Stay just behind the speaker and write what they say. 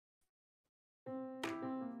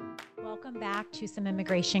Welcome back to some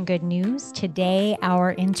immigration good news. Today,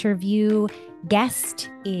 our interview guest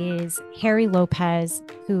is Harry Lopez,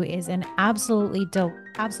 who is an absolutely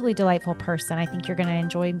delightful person. I think you're going to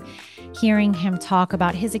enjoy hearing him talk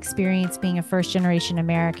about his experience being a first-generation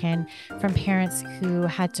American from parents who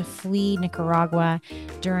had to flee Nicaragua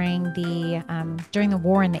during the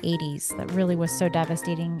war in the 80s. That really was so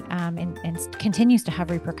devastating, and continues to have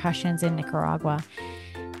repercussions in Nicaragua.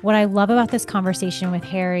 What I love about this conversation with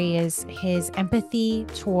Harry is his empathy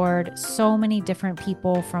toward so many different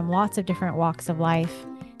people from lots of different walks of life,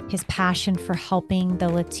 his passion for helping the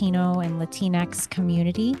Latino and Latinx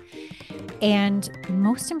community, and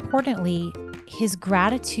most importantly, his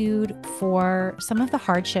gratitude for some of the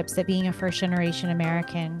hardships that being a first-generation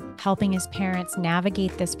American, helping his parents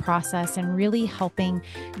navigate this process and really helping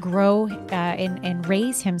grow and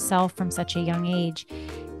raise himself from such a young age.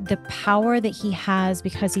 The power that he has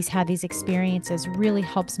because he's had these experiences really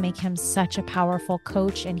helps make him such a powerful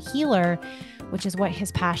coach and healer, which is what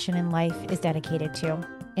his passion in life is dedicated to.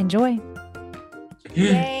 Enjoy.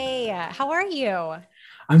 Yay. How are you?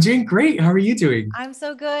 I'm doing great. How are you doing? I'm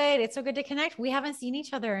so good. It's so good to connect. We haven't seen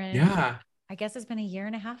each other in, Yeah, I guess it's been a year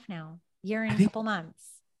and a half now, year I and a think, couple months.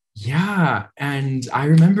 yeah. And I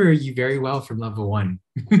remember you very well from level one.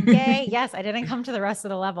 Yay. Yes, I didn't come to the rest of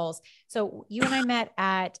the levels. So you and I met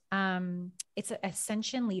at it's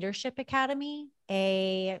Ascension Leadership Academy,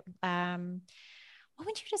 what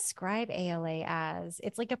would you describe ALA as?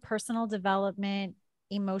 It's like a personal development,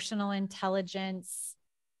 emotional intelligence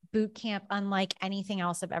boot camp, unlike anything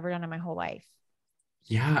else I've ever done in my whole life.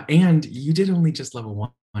 Yeah. And you did only just level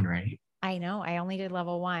one, right? I know. I only did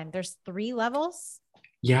level one. There's 3 levels. I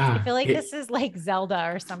Yeah. feel like It this is like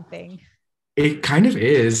Zelda or something. it kind of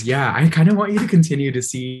is. Yeah. I kind of want you to continue to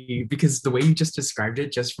see because the way you just described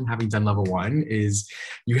it, just from having done level one, is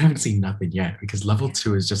you haven't seen nothing yet because level Yeah.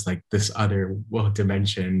 two is just like this other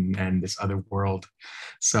dimension and this other world.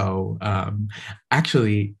 So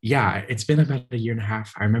actually, yeah, it's been about a year and a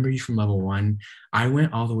half. I remember you from level one. I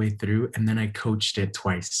went all the way through and then I coached it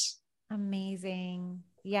twice. Amazing.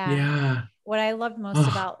 Yeah. Yeah. What I loved most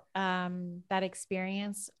Oh, about that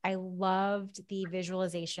experience, I loved the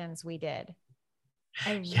visualizations we did.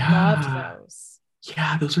 I loved yeah. those.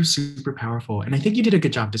 Yeah, those are super powerful. And I think you did a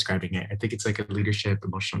good job describing it. I think it's like a leadership,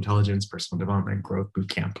 emotional intelligence, personal development, growth boot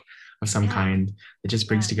camp of some Yeah. kind that just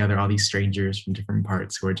brings Yeah. together all these strangers from different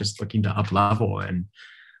parts who are just looking to up level. And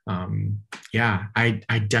um, yeah, I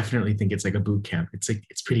definitely think it's like a boot camp. It's like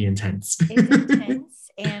it's pretty intense. It's intense.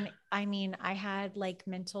 And I mean, I had like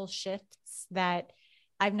mental shifts that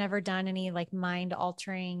I've never done any like mind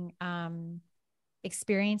altering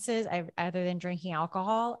experiences other than drinking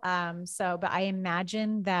alcohol. But I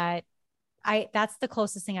imagine that that's the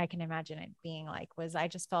closest thing I can imagine it being like, was I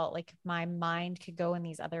just felt like my mind could go in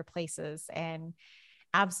these other places, and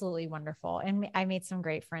absolutely wonderful. And I made some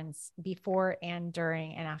great friends before and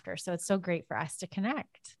during and after. So it's so great for us to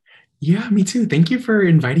connect. Yeah, me too. Thank you for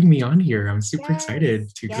inviting me on here. I'm super excited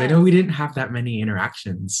Yes. too, because I know Yes. we didn't have that many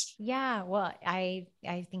interactions. Yeah, well, I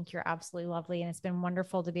think you're absolutely lovely, and it's been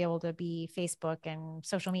wonderful to be able to be Facebook and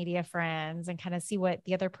social media friends and kind of see what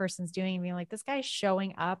the other person's doing and being like, this guy's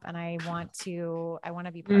showing up, and I want to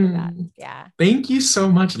be part of that. Mm. Yeah. Thank you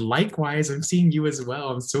so much. Likewise, I'm seeing you as well.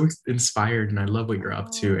 I'm so inspired and I love what you're up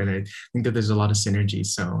to. Oh, And I think that there's a lot of synergy.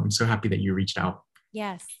 So I'm so happy that you reached out.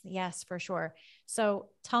 yes, yes, for sure. So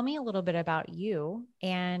tell me a little bit about you.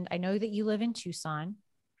 And I know that you live in Tucson,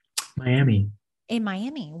 Miami. in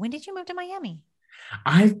Miami. When did you move to Miami?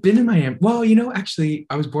 I've been in Miami. Well, actually,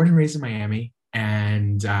 I was born and raised in Miami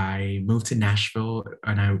and I moved to Nashville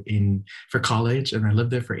and I in for college and I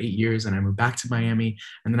lived there for 8 years and I moved back to Miami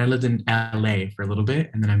and then I lived in LA for a little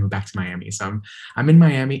bit and then I moved back to Miami. So I'm in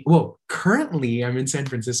Miami. Well, currently I'm in San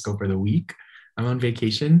Francisco for the week. I'm on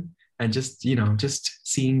vacation and just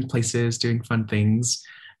seeing places, doing fun things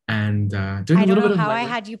and doing I a don't little know bit of how light I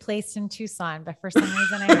work. had you placed in Tucson, but for some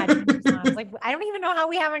reason I had you in Tucson. I was like, I don't even know how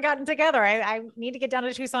we haven't gotten together. I need to get down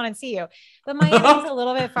to Tucson and see you. But Miami's a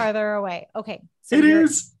little bit farther away. Okay. So It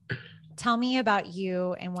is. tell me about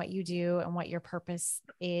you and what you do and what your purpose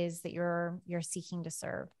is that you're seeking to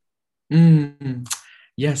serve. Mm.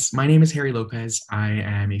 Yes, my name is Harry Lopez. I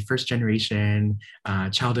am a first generation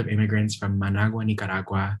child of immigrants from Managua,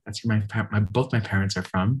 Nicaragua. That's where both my parents are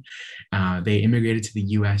from. They immigrated to the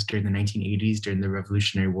U.S. during the 1980s during the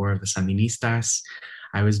Revolutionary War of the Sandinistas.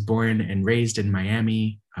 I was born and raised in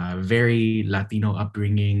Miami, very Latino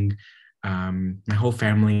upbringing. My whole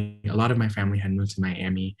family, a lot of my family had moved to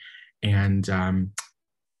Miami, and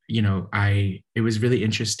it was really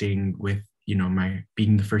interesting with my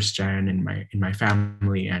being the first gen in my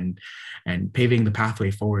family, and paving the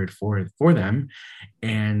pathway forward for them,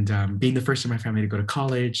 and being the first in my family to go to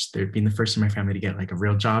college, they're being the first in my family to get like a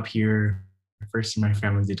real job here, first in my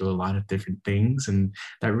family to do a lot of different things, and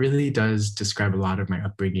that really does describe a lot of my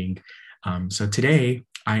upbringing. So today,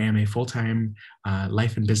 I am a full-time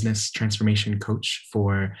life and business transformation coach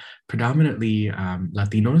for predominantly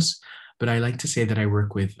Latinos, but I like to say that I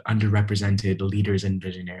work with underrepresented leaders and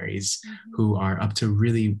visionaries who are up to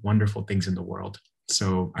really wonderful things in the world.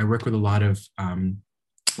 So I work with a lot of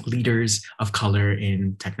leaders of color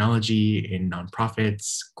in technology, in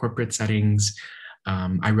nonprofits, corporate settings.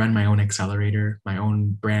 I run my own accelerator, my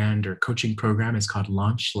own brand or coaching program is called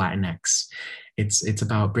Launch Latinx. It's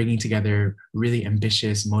about bringing together really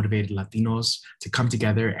ambitious, motivated Latinos to come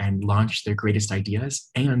together and launch their greatest ideas,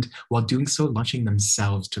 and while doing so, launching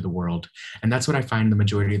themselves to the world. And that's what I find the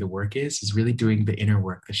majority of the work is really doing the inner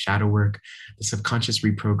work, the shadow work, the subconscious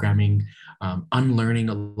reprogramming, unlearning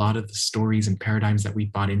a lot of the stories and paradigms that we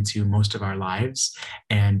bought into most of our lives,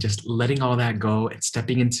 and just letting all that go and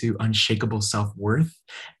stepping into unshakable self-worth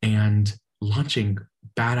and launching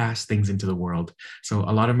badass things into the world. So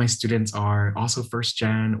a lot of my students are also first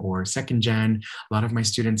gen or second gen. A lot of my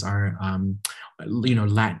students are,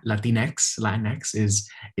 Latinx. Latinx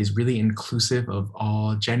is really inclusive of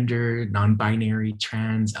all gender, non-binary,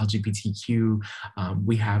 trans, LGBTQ.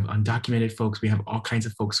 We have undocumented folks. We have all kinds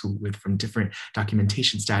of folks from different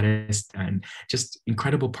documentation status, and just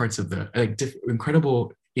incredible parts of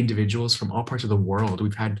incredible individuals from all parts of the world.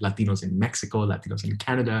 We've had Latinos in Mexico, Latinos in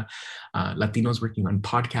Canada, Latinos working on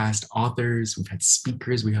podcasts, authors. We've had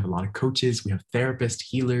speakers. We have a lot of coaches. We have therapists,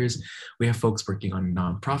 healers. We have folks working on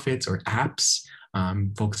nonprofits or apps,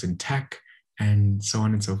 folks in tech, and so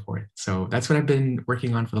on and so forth. So that's what I've been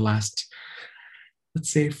working on for the last,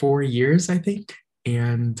 let's say, 4 years, I think.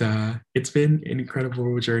 And it's been an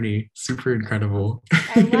incredible journey, super incredible.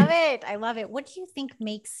 I love it. I love it. What do you think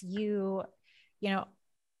makes you,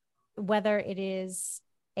 whether it is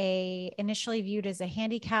initially viewed as a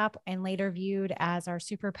handicap and later viewed as our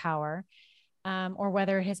superpower, or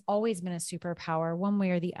whether it has always been a superpower, one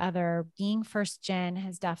way or the other, being first gen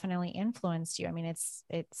has definitely influenced you. I mean, it's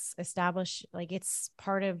established, like it's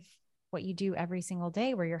part of what you do every single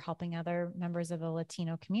day where you're helping other members of the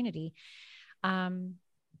Latino community.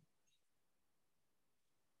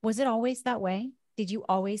 Was it always that way? Did you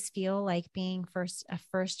always feel like being a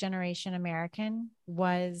first generation American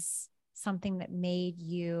was something that made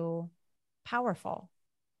you powerful?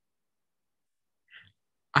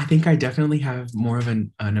 I think I definitely have more of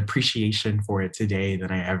an appreciation for it today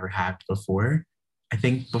than I ever had before. I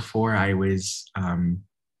think before I was, I'm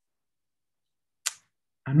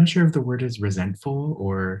not sure if the word is resentful,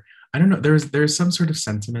 or I don't know. There's some sort of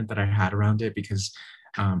sentiment that I had around it, because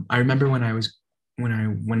I remember when I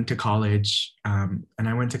went to college, and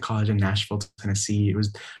I went to college in Nashville, Tennessee. It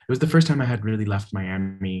was the first time I had really left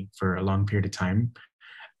Miami for a long period of time,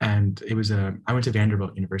 and I went to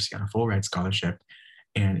Vanderbilt University on a full ride scholarship,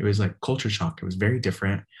 and it was like culture shock. It was very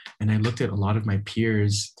different, and I looked at a lot of my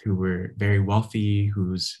peers who were very wealthy,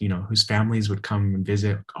 whose families would come and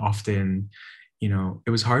visit often. It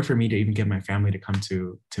was hard for me to even get my family to come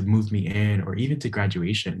to move me in, or even to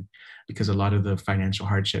graduation, because a lot of the financial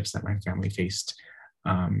hardships that my family faced.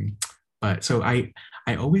 But so I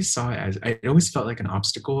always saw it as, I always felt like an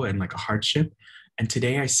obstacle and like a hardship. And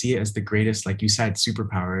today I see it as the greatest, like you said,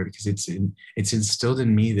 superpower, because it's instilled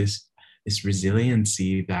in me this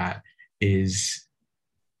resiliency that is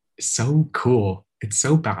so cool. It's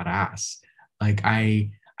so badass. Like I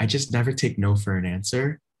just never take no for an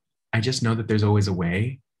answer. I just know that there's always a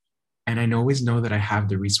way. And I always know that I have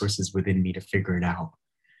the resources within me to figure it out.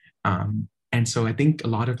 And so I think a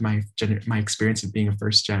lot of my experience of being a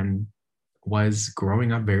first gen was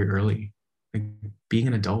growing up very early, like being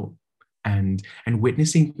an adult, and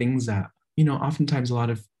witnessing things that oftentimes a lot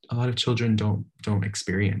of children don't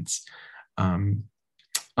experience. Um,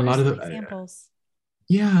 a What are lot of some the examples?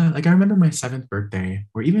 Yeah, like I remember my seventh birthday,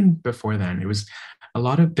 or even before then, it was a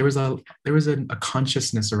lot of there was a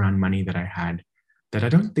consciousness around money that I had that I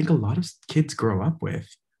don't think a lot of kids grow up with.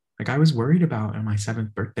 Like I was worried about on my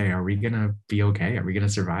seventh birthday, are we gonna be okay? Are we gonna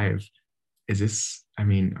survive? Is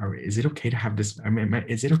it okay to have this?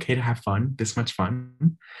 Is it okay to have fun, this much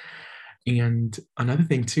fun? And another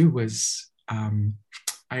thing too was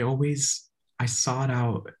I always I sought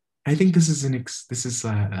out. I think this is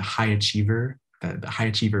a high achiever, the high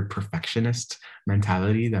achiever perfectionist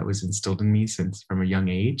mentality that was instilled in me since from a young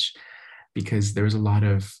age, because there was a lot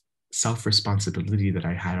of self responsibility that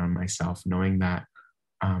I had on myself, knowing that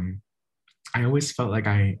I always felt like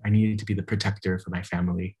I needed to be the protector for my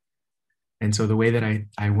family. And so the way that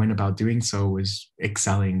I went about doing so was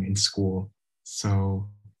excelling in school. So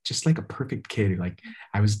just like a perfect kid, like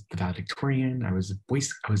I was the valedictorian. I was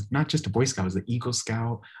not just a Boy Scout, I was the Eagle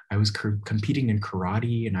Scout. I was competing in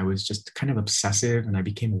karate, and I was just kind of obsessive, and I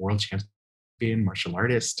became a world champion martial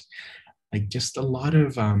artist. Like just a lot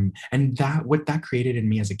of and that what that created in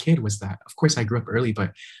me as a kid was that, of course, I grew up early,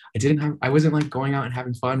 but I wasn't like going out and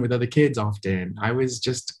having fun with other kids often. I was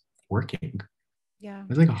just working. Yeah. I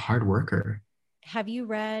was like a hard worker. Have you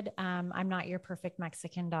read I'm Not Your Perfect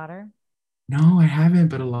Mexican Daughter? No, I haven't,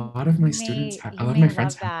 but a lot of my students, a You lot of my may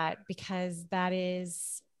friends love have. that because that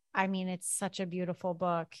is, I mean, it's such a beautiful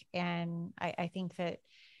book. And I think that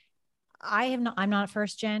I'm not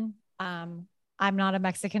first gen. I'm not a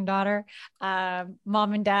Mexican daughter.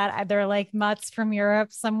 Mom and dad, they're like mutts from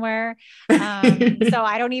Europe somewhere. So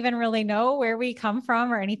I don't even really know where we come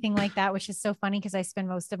from or anything like that, which is so funny because I spend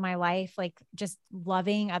most of my life like just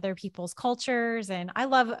loving other people's cultures. And I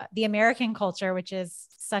love the American culture, which is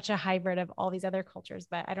such a hybrid of all these other cultures,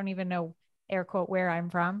 but I don't even know, air quote, where I'm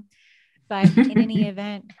from. But in any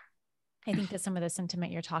event, I think that some of the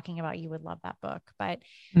sentiment you're talking about, you would love that book. But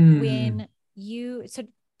Mm. when you, so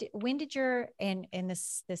when did your, and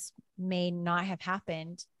this may not have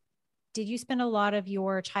happened. Did you spend a lot of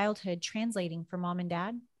your childhood translating for mom and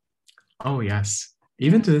dad? Oh, yes.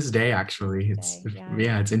 Even Yeah. to this day, actually, it's, Day. Yeah.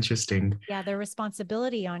 yeah, it's interesting. Yeah. The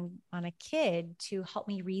responsibility on a kid to help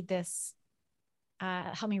me read this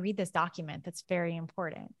document. That's very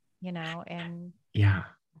important, and Yeah.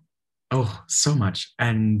 Oh, so much.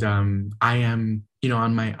 And I am,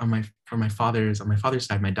 on my father's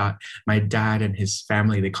side, my dad and his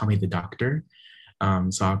family, they call me the doctor.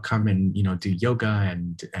 So I'll come and, do yoga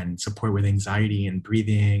and support with anxiety and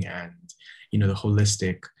breathing and, the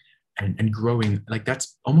holistic and growing. Like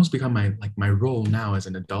that's almost become my role now as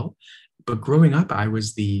an adult. But growing up, I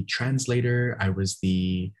was the translator. I was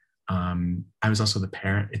also the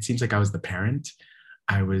parent. It seems like I was the parent.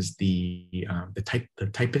 I was the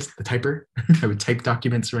typist, the typer. I would type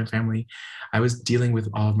documents for my family. I was dealing with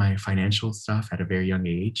all of my financial stuff at a very young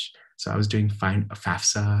age. So I was doing fine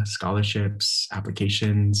FAFSA scholarships,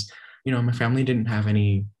 applications. My family didn't have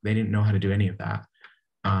any. They didn't know how to do any of that.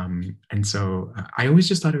 And so I always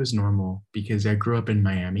just thought it was normal because I grew up in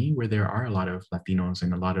Miami, where there are a lot of Latinos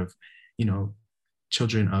and a lot of, you know,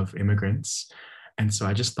 children of immigrants. And so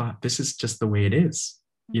I just thought this is just the way it is.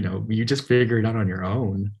 You just figure it out on your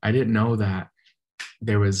own. I didn't know that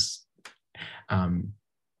there was, um,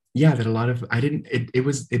 yeah, that a lot of, I didn't,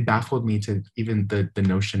 it baffled me to even the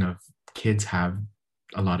notion of kids have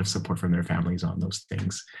a lot of support from their families on those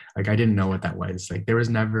things. Like I didn't know what that was. Like there was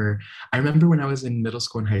never, I remember when I was in middle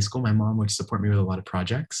school and high school, my mom would support me with a lot of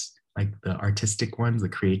projects, like the artistic ones, the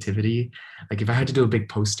creativity. Like if I had to do a big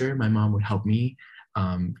poster, my mom would help me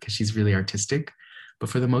because she's really artistic. But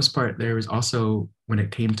for the most part, there was also, when it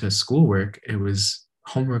came to schoolwork, it was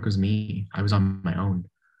homework was me. I was on my own.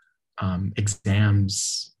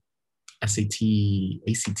 Exams, SAT,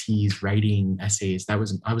 ACTs, writing essays, I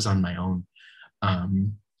was on my own.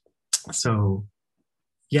 Um, so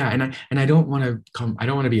yeah, and I don't want to I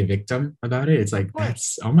don't want to be a victim about it. It's of like course.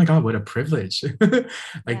 that's, oh my God, what a privilege. Like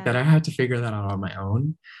Yeah. that I had to figure that out on my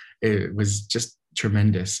own. It was just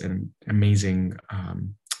tremendous and amazing.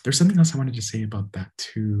 There's something else I wanted to say about that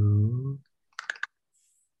too.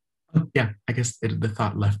 Oh, yeah, I guess the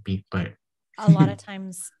thought left me, but A lot of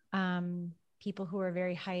times, people who are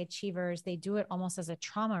very high achievers, they do it almost as a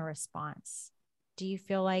trauma response. Do you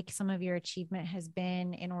feel like some of your achievement has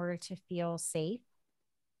been in order to feel safe?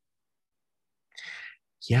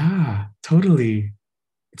 yeah, totally.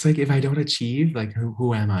 It's like if I don't achieve, like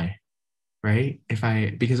who am I? Right? If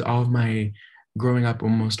I Because all of my growing up,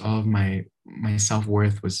 almost all of my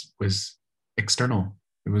self-worth was external.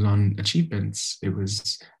 It was on achievements. It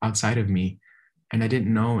was outside of me. And I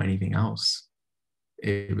didn't know anything else.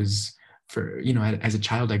 It was for, as a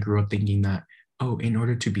child, I grew up thinking that, oh, in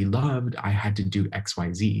order to be loved, I had to do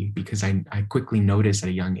XYZ because I quickly noticed at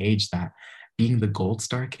a young age that being the gold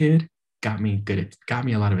star kid got me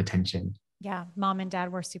a lot of attention. Yeah. Mom and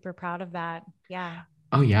dad were super proud of that. Yeah.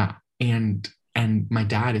 Oh yeah. And my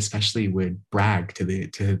dad especially would brag to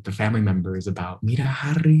the family members about mira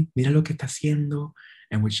Harry, mira lo que está haciendo,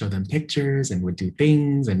 and would show them pictures and would do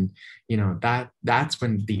things. And that's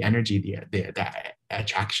when the energy, the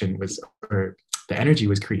attraction was, or the energy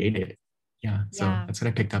was created. Yeah. So Yeah. that's what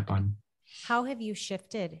I picked up on. How have you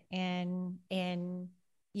shifted in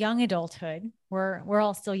young adulthood? We're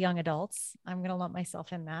all still young adults. I'm going to lump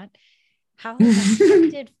myself in that. How has that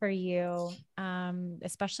shifted for you,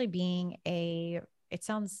 especially being it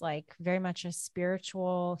sounds like very much a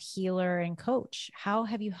spiritual healer and coach. How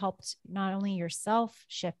have you helped not only yourself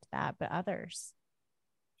shift that, but others?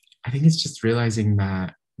 I think it's just realizing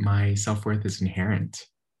that my self-worth is inherent,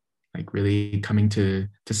 like really coming to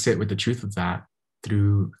sit with the truth of that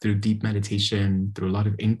through deep meditation, through a lot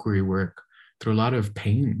of inquiry work, through a lot of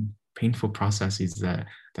painful processes that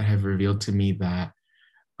have revealed to me that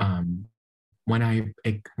um, when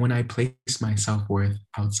I place my self-worth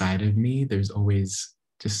outside of me, there's always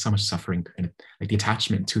just so much suffering. And like the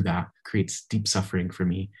attachment to that creates deep suffering for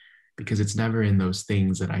me because it's never in those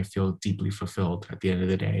things that I feel deeply fulfilled at the end of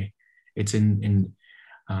the day. It's in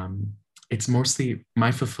um, it's mostly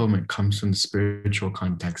my fulfillment comes from the spiritual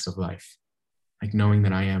context of life, like knowing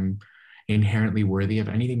that I am inherently worthy of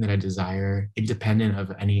anything that I desire, independent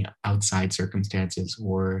of any outside circumstances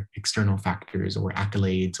or external factors or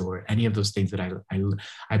accolades or any of those things that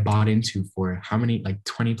I bought into for how many, like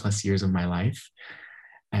 20 plus years of my life.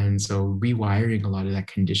 And so rewiring a lot of that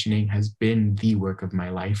conditioning has been the work of my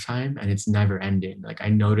lifetime, and it's never ending. Like I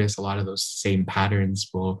notice a lot of those same patterns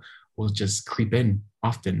will just creep in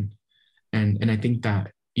often. And I think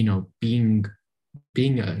that, you know, being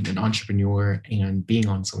an entrepreneur and being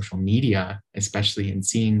on social media, especially, and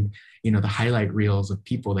seeing, you know, the highlight reels of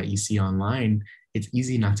people that you see online, it's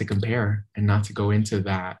easy not to compare and not to go into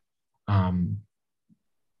that. Um,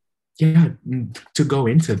 yeah, to go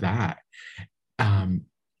into that. Um,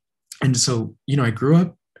 and so, you know, I grew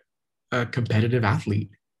up a competitive athlete.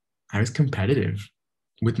 I was competitive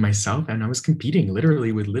with myself, and I was competing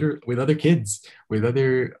literally with other kids, with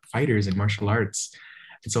other fighters in martial arts.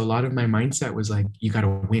 And so a lot of my mindset was like, you got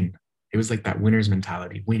to win. It was like that winner's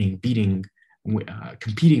mentality, winning, beating,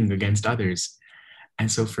 competing against others.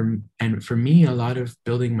 And so for me, a lot of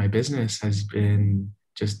building my business has been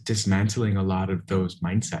just dismantling a lot of those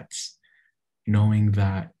mindsets, knowing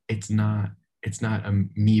that it's not a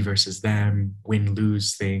me versus them, win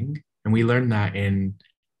lose thing. And we learned that in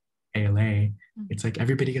ALA. It's like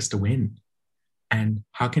everybody gets to win. And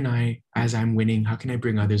how can I, as I'm winning, how can I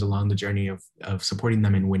bring others along the journey of supporting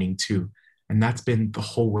them in winning too? And that's been the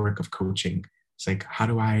whole work of coaching. It's like, how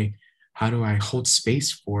do I hold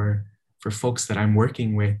space for folks that I'm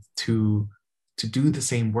working with to do the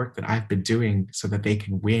same work that I've been doing so that they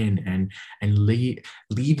can win and lead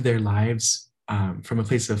their lives from a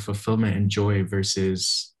place of fulfillment and joy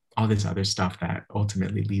versus all this other stuff that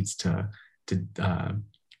ultimately leads to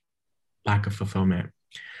lack of fulfillment.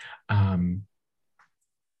 Um,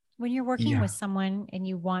 When you're working yeah. with someone and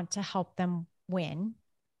you want to help them win,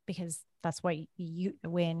 because that's what you,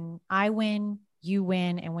 when I win, you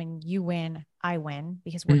win. And when you win, I win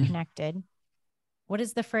because we're Mm. connected. What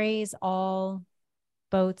is the phrase? All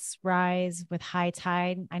boats rise with high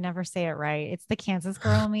tide. I never say it right. It's the Kansas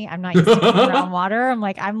girl in me. I'm not used to being around water. I'm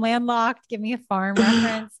like, I'm landlocked. Give me a farm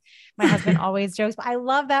reference. My husband always jokes, but I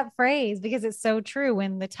love that phrase because it's so true.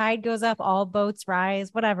 When the tide goes up, all boats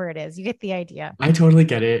rise, whatever it is. You get the idea. I totally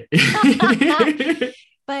get it.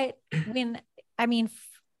 But when, I mean,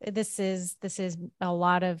 this is a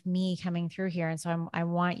lot of me coming through here. And so I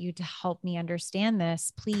want you to help me understand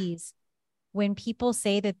this, please. When people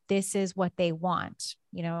say that this is what they want,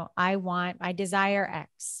 you know, I desire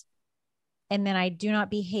X, and then I do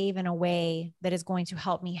not behave in a way that is going to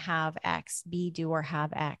help me have X, be, do, or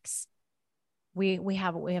have X. We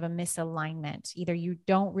have a misalignment. Either you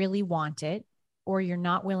don't really want it, or you're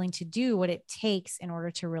not willing to do what it takes in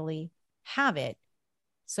order to really have it.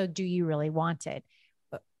 So do you really want it?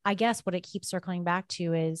 I guess what it keeps circling back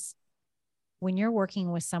to is when you're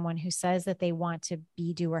working with someone who says that they want to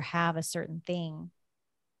be, do, or have a certain thing,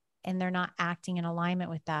 and they're not acting in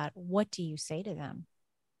alignment with that, what do you say to them?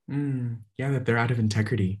 Yeah, that they're out of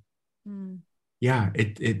integrity. Mm. Yeah,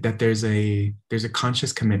 that there's a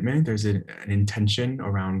conscious commitment, there's an intention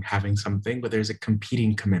around having something, but there's a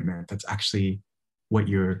competing commitment that's actually what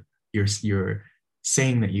you're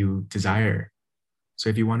saying that you desire. So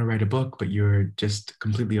if you want to write a book, but you're just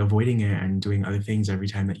completely avoiding it and doing other things every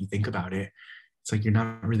time that you think about it, it's like you're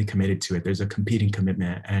not really committed to it. There's a competing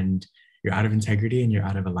commitment, and you're out of integrity and you're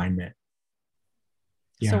out of alignment.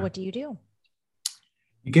 So Yeah. what do you do?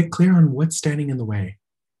 You get clear on what's standing in the way.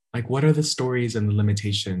 Like, what are the stories and the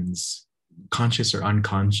limitations, conscious or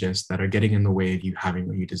unconscious, that are getting in the way of you having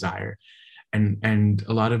what you desire? And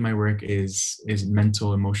a lot of my work is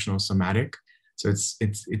mental, emotional, somatic. So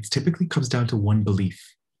it's typically comes down to one belief.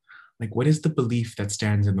 Like, what is the belief that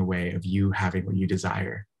stands in the way of you having what you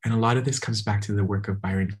desire? And a lot of this comes back to the work of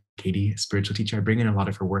Byron Katie, a spiritual teacher. I bring in a lot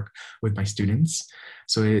of her work with my students.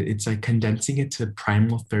 So it's like condensing it to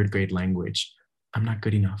primal third grade language. I'm not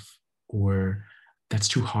good enough, or that's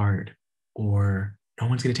too hard, or no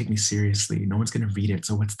one's going to take me seriously. No one's going to read it.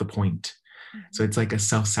 So what's the point? So Mhm. it's like a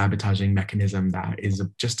self-sabotaging mechanism that is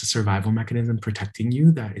just a survival mechanism protecting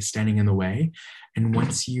you that is standing in the way. And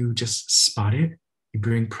once you just spot it, you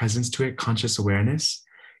bring presence to it, conscious awareness,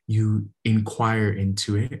 you inquire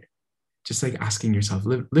into it, just like asking yourself,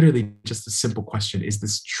 literally just a simple question, is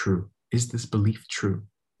this true? Is this belief true?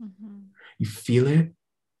 Mhm. You feel it,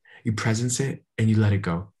 you presence it, and you let it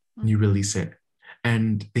go, and you Mhm. release it.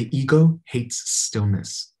 And the ego hates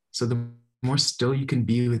stillness. So the more still you can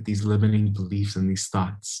be with these limiting beliefs and these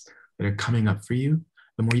thoughts that are coming up for you,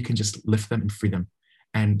 the more you can just lift them and free them.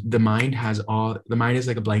 And the mind is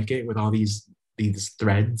like a blanket with all these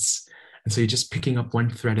threads. And so you're just picking up one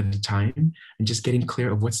thread at a time and just getting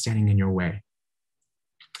clear of what's standing in your way.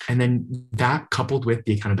 And then that coupled with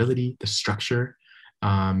the accountability, the structure,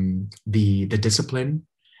 the discipline,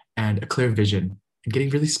 and a clear vision, and getting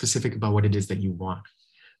really specific about what it is that you want.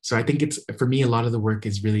 So I think it's for me, a lot of the work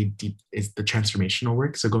is really deep, is the transformational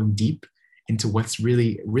work. So going deep into what's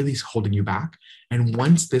really holding you back. And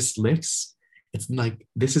once this lifts, it's like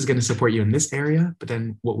this is going to support you in this area. But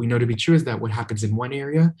then what we know to be true is that what happens in one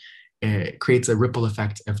area creates a ripple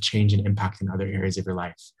effect of change and impact in other areas of your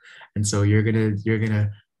life. And so you're gonna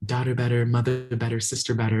daughter better, mother better,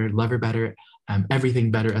 sister better, lover better, everything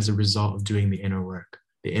better as a result of doing the inner work.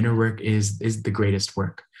 The inner work is the greatest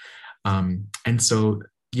work. And so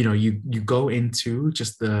you go into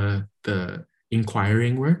just the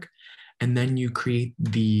inquiring work, and then you create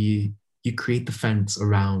the fence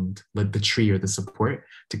around like the tree or the support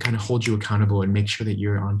to kind of hold you accountable and make sure that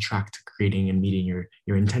you're on track to creating and meeting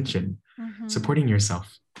your intention, Mhm. supporting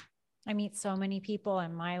yourself. I meet so many people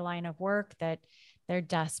in my line of work that they're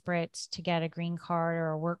desperate to get a green card or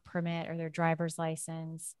a work permit or their driver's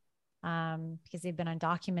license, because they've been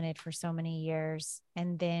undocumented for so many years.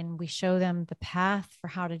 And then we show them the path for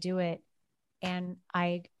how to do it. And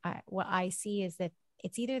what I see is that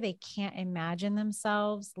it's either they can't imagine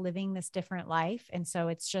themselves living this different life. And so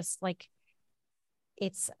it's just like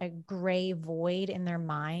it's a gray void in their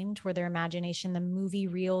mind where their imagination, the movie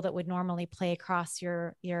reel that would normally play across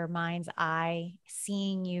your mind's eye,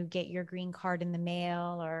 seeing you get your green card in the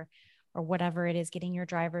mail or whatever it is, getting your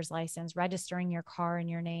driver's license, registering your car in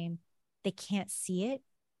your name, they can't see it.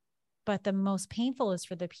 But the most painful is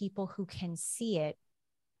for the people who can see it,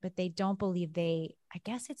 but they don't believe I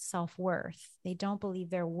guess it's self-worth. They don't believe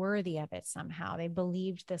they're worthy of it somehow. They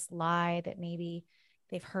believed this lie that maybe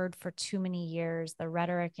they've heard for too many years, the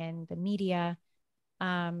rhetoric and the media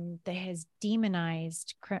that has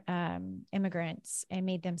demonized immigrants and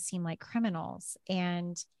made them seem like criminals.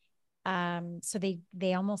 And so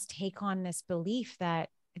they almost take on this belief that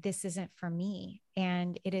this isn't for me.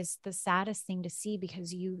 And it is the saddest thing to see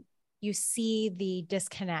because you see the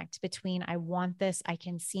disconnect between I want this, I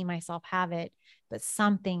can see myself have it, but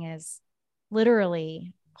something is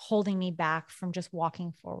literally holding me back from just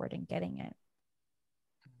walking forward and getting it.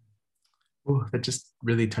 Oh, that just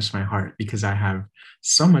really touched my heart because I have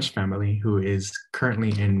so much family who is currently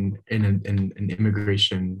in an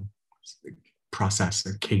immigration process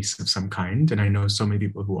or case of some kind, and I know so many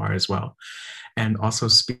people who are as well, and also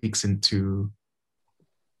speaks into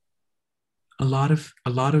a lot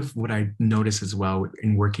of what I notice as well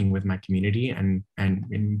in working with my community and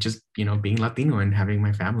in just being Latino and having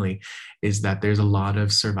my family is that there's a lot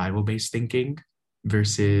of survival based thinking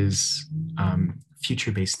versus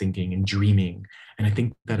future based thinking and dreaming. And I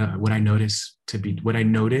think that what I notice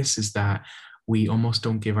is that we almost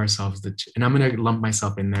don't give ourselves and I'm going to lump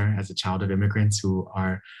myself in there as a child of immigrants who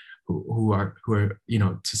are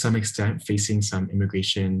to some extent facing some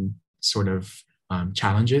immigration sort of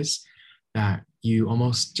challenges, that you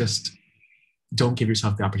almost just don't give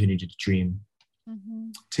yourself the opportunity to dream,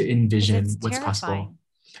 Mm-hmm. to Because it's envision what's possible. terrifying.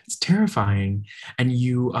 It's terrifying. And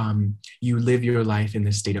you live your life in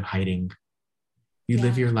this state of hiding. You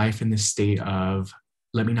live Yeah. your life in this state of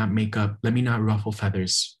let me not ruffle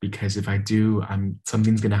feathers, because if I do,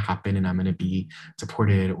 something's gonna happen and I'm gonna be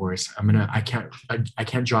deported, or I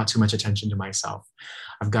can't draw too much attention to myself.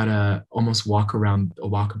 I've gotta almost walk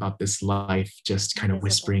about this life just kind of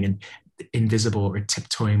whispering Invisible. and invisible or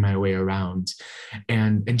tiptoeing my way around,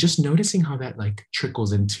 and just noticing how that like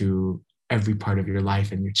trickles into every part of your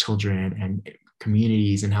life and your children and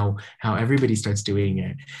communities, and how everybody starts doing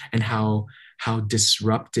it, and how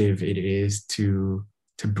disruptive it is to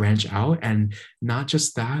branch out. And not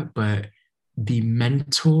just that, but the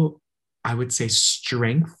mental, I would say,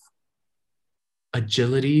 strength,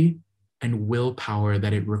 agility, and willpower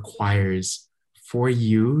that it requires for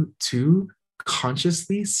you to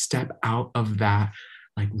consciously step out of that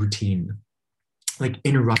like routine. Like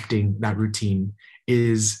interrupting that routine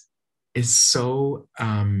is is so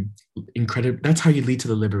incredible. That's how you lead to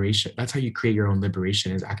the liberation. That's how you create your own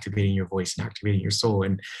liberation, is activating your voice and activating your soul,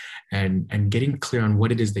 and getting clear on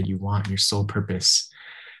what it is that you want, your soul purpose.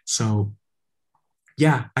 So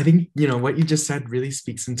yeah, I think, what you just said really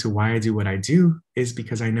speaks into why I do what I do, is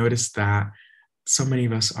because I noticed that so many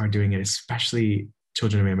of us are doing it, especially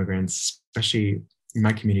children of immigrants, especially in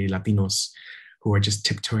my community, Latinos, who are just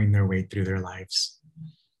tiptoeing their way through their lives.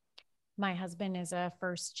 My husband is a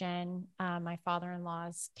first gen. My father-in-law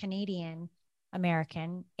is Canadian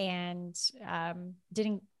American, and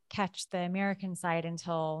didn't catch the American side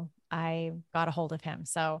until I got a hold of him.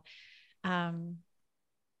 So um,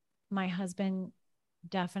 my husband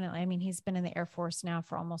definitely, I mean, he's been in the Air Force now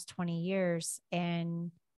for almost 20 years,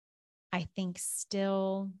 and I think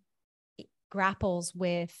still grapples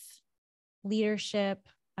with leadership.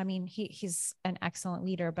 I mean, he's an excellent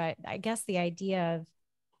leader, but I guess the idea of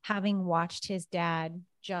having watched his dad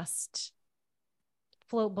just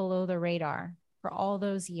float below the radar for all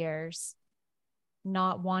those years,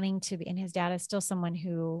 not wanting to be, and his dad is still someone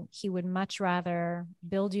who he would much rather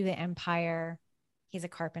build you the empire. He's a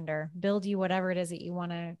carpenter, build you whatever it is that you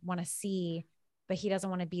want to see, but he doesn't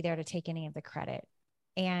want to be there to take any of the credit.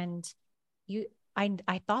 And you,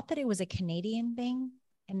 I thought that it was a Canadian thing.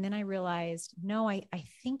 And then I realized, no, I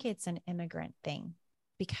think it's an immigrant thing,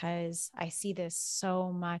 because I see this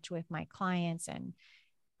so much with my clients, and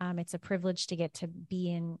it's a privilege to get to be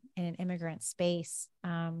in an immigrant space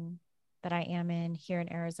that I am in here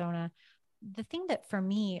in Arizona. The thing that for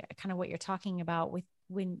me, kind of what you're talking about with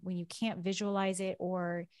when you can't visualize it,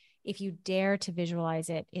 or if you dare to visualize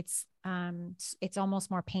it, it's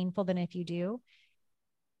almost more painful than if you do.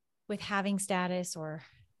 With having status, or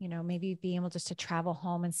maybe being able just to travel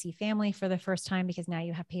home and see family for the first time because now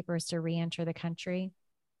you have papers to re-enter the country.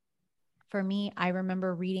 For me, I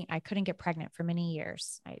remember reading, I couldn't get pregnant for many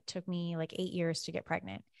years. It took me like 8 years to get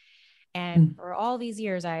pregnant. And for all these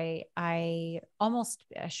years, I almost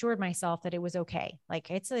assured myself that it was okay. Like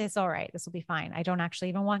it's all right. This will be fine. I don't actually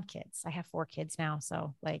even want kids. I have 4 kids now.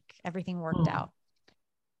 So like everything worked out.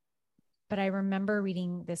 But I remember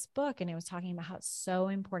reading this book, and it was talking about how it's so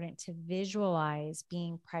important to visualize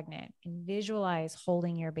being pregnant, and visualize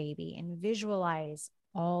holding your baby, and visualize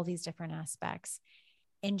all these different aspects.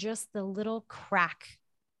 And just the little crack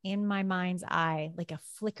in my mind's eye, like a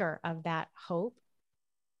flicker of that hope,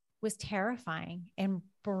 was terrifying and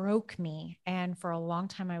broke me. And for a long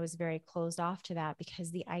time, I was very closed off to that,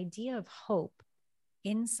 because the idea of hope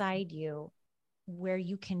inside you, where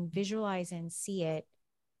you can visualize and see it,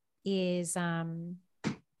 is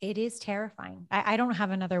it is terrifying. I don't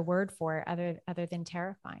have another word for it other than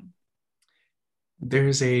terrifying.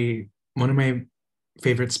 There's one of my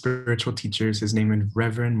favorite spiritual teachers. His name is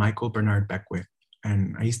Reverend Michael Bernard Beckwith,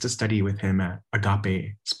 and I used to study with him at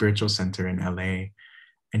Agape Spiritual Center in LA.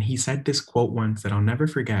 And he said this quote once that I'll never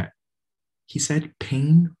forget. He said,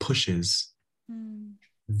 "Pain pushes,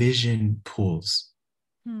 vision pulls."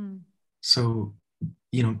 So,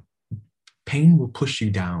 pain will push you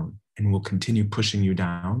down and will continue pushing you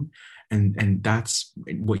down. And that's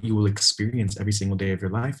what you will experience every single day of your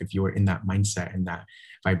life if you are in that mindset and that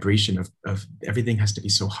vibration of everything has to be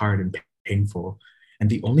so hard and painful. And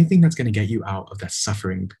the only thing that's going to get you out of that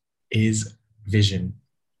suffering is vision,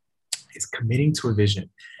 is committing to a vision.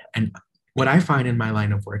 And what I find in my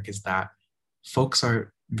line of work is that folks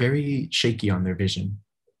are very shaky on their vision.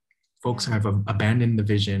 Folks have abandoned the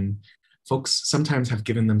vision. Folks sometimes have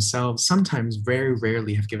given themselves, sometimes very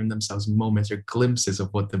rarely have given themselves moments or glimpses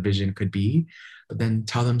of what the vision could be, but then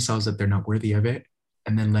tell themselves that they're not worthy of it,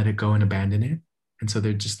 and then let it go and abandon it. And so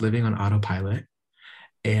they're just living on autopilot.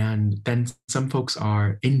 And then some folks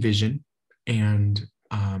are in vision and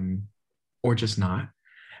or just not.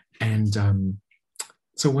 And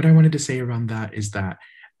so what I wanted to say around that is that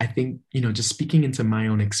I think, just speaking into my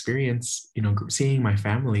own experience, seeing my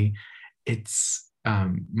family, it's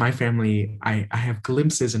my family, I have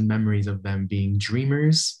glimpses and memories of them being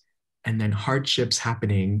dreamers, and then hardships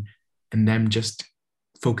happening, and them just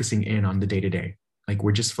focusing in on the day to day. Like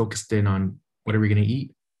we're just focused in on what are we going to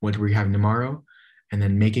eat? What are we having tomorrow? And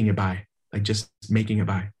then making it by, like just making it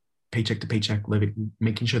by, paycheck to paycheck, living,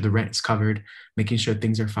 making sure the rent is covered, making sure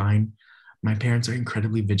things are fine. My parents are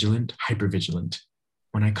incredibly vigilant, hyper vigilant.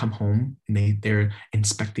 When I come home and they're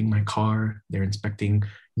inspecting my car, they're inspecting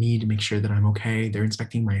me to make sure that I'm okay. They're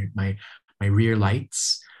inspecting my rear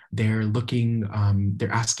lights. They're looking,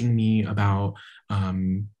 they're asking me about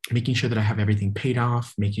making sure that I have everything paid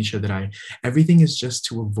off, making sure that everything is just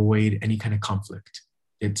to avoid any kind of conflict.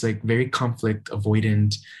 It's like very conflict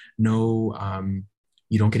avoidant. No,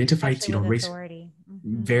 you don't get into fights. Especially You don't with race. authority.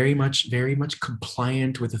 Mm-hmm. very much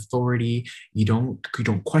compliant with authority. You don't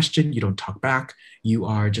question, you don't talk back. You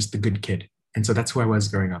are just the good kid. And so that's who I was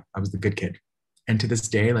growing up. I was the good kid. And to this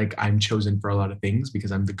day, like I'm chosen for a lot of things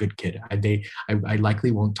because I'm the good kid. I likely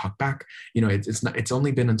won't talk back. You know, it's not. It's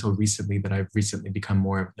only been until recently that I've recently become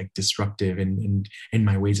more like disruptive in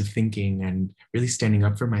my ways of thinking and really standing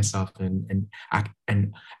up for myself and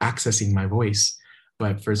accessing my voice.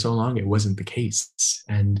 But for so long, it wasn't the case.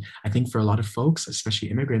 And I think for a lot of folks, especially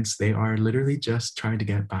immigrants, they are literally just trying to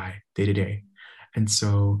get by day to day. And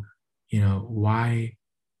so, you know, why?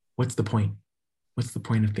 What's the point? What's the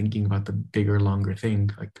point of thinking about the bigger, longer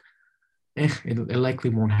thing? Like, it likely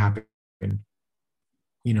won't happen.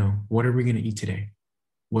 You know, what are we going to eat today?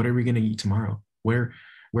 What are we going to eat tomorrow? Where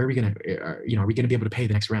are we going to, you know, are we going to be able to pay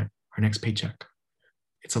the next rent, our next paycheck?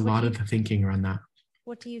 It's a What lot do of you the thinking around that.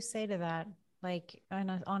 what do you say to that? Like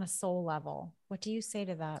on a soul level, what do you say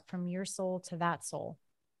to that from your soul to that soul?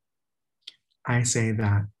 I say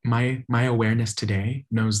that my awareness today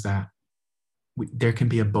knows that there can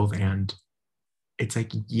be a both and. It's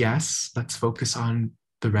like, yes, let's focus on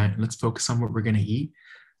the rent. Let's focus on what we're going to eat.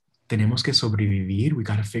 Tenemos que sobrevivir. We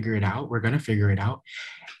got to figure it out. We're going to figure it out.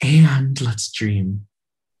 And let's dream.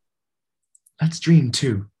 Let's dream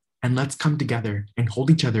too. And let's come together and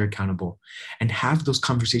hold each other accountable and have those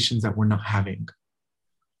conversations that we're not having.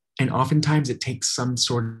 And oftentimes it takes some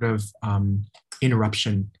sort of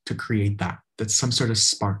interruption to create that. That's some sort of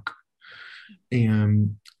spark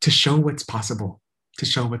to show what's possible, to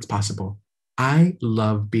show what's possible. I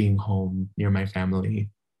love being home near my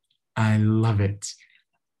family. I love it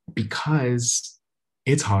because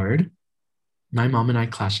it's hard. My mom and I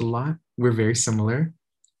clash a lot. We're very similar,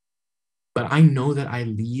 but I know that I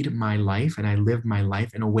lead my life and I live my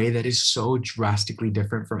life in a way that is so drastically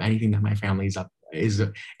different from anything that my family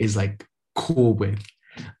is like cool with.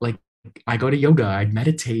 Like I go to yoga, I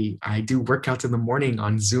meditate, I do workouts in the morning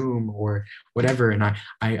on Zoom or whatever, and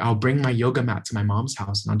I'll bring my yoga mat to my mom's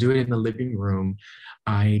house and I'll do it in the living room.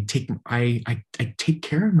 I take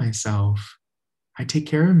care of myself. I take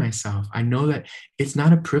care of myself. I know that it's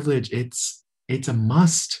not a privilege, it's a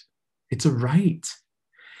must. It's a right.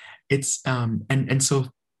 It's and so,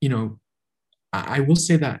 you know, I will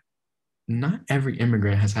say that not every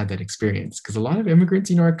immigrant has had that experience because a lot of immigrants,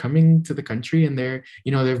 you know, are coming to the country and they're,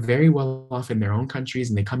 you know, they're very well off in their own countries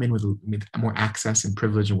and they come in with more access and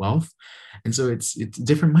privilege and wealth. And so it's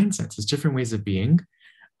different mindsets, it's different ways of being.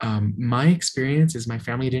 My experience is my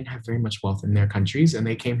family didn't have very much wealth in their countries and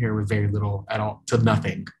they came here with very little at all to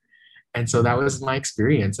nothing. And so that was my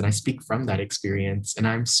experience. And I speak from that experience. And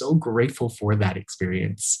I'm so grateful for that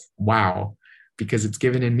experience. Wow. Because it's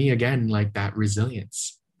given in me again, like that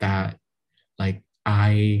resilience that like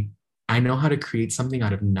I know how to create something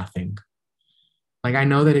out of nothing. Like I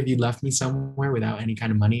know that if you left me somewhere without any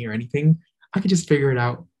kind of money or anything, I could just figure it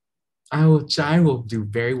out. I will do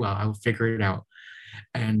very well. I will figure it out.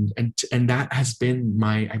 And that has been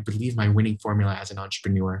my, I believe, my winning formula as an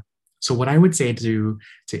entrepreneur. So what I would say to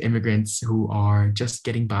immigrants who are just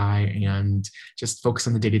getting by and just focus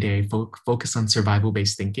on the day-to-day, focus on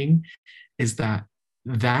survival-based thinking is that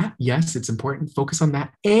yes, it's important, focus on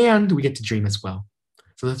that, and we get to dream as well.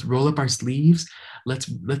 So let's roll up our sleeves. Let's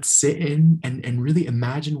sit in and really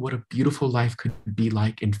imagine what a beautiful life could be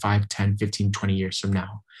like in 5, 10, 15, 20 years from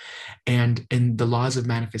now. And the laws of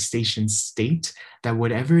manifestation state that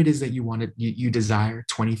whatever it is that you desire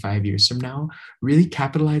 25 years from now, really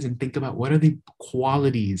capitalize and think about what are the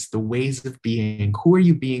qualities, the ways of being, who are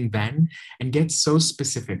you being then, and get so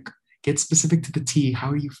specific. Get specific to the T. How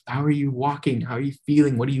are you walking? How are you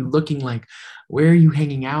feeling? What are you looking like? Where are you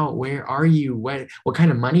hanging out? Where are you? What kind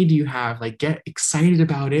of money do you have? Like get excited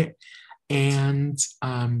about it and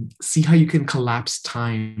see how you can collapse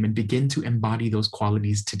time and begin to embody those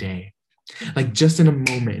qualities today. Like just in a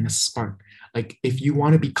moment, in a spark. Like if you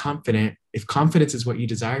want to be confident, if confidence is what you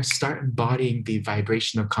desire, start embodying the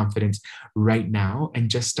vibration of confidence right now and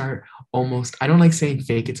just start almost, I don't like saying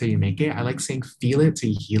fake it till you make it. I like saying feel it till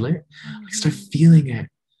you heal it. Like start feeling it.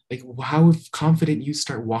 Like how confident you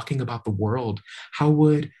start walking about the world, how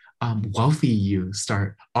would wealthy you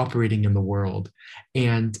start operating in the world,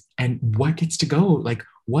 and what gets to go, like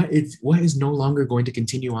what is no longer going to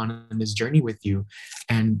continue on in this journey with you.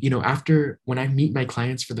 And you know, after when I meet my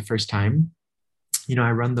clients for the first time, you know,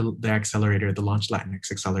 I run the accelerator, the Launch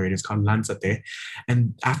Latinx accelerator. It's called Lanzate.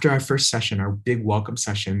 And after our first session, our big welcome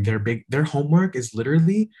session, their homework is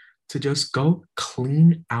literally to just go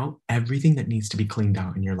clean out everything that needs to be cleaned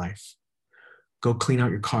out in your life. Go clean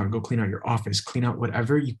out your car, go clean out your office, clean out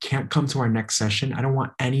whatever. You can't come to our next session. I don't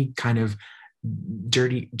want any kind of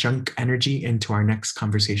dirty junk energy into our next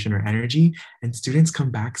conversation or energy, and students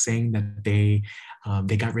come back saying that they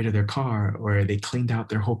got rid of their car, or they cleaned out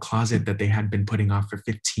their whole closet that they had been putting off for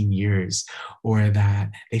 15 years, or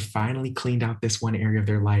that they finally cleaned out this one area of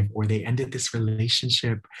their life, or they ended this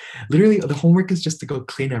relationship. Literally, the homework is just to go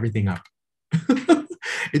clean everything up.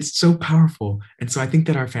 It's so powerful. And so I think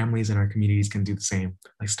that our families and our communities can do the same.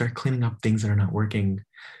 Like, start cleaning up things that are not working.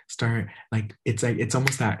 Start, like it's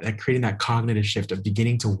almost that, like, creating that cognitive shift of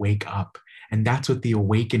beginning to wake up. And that's what the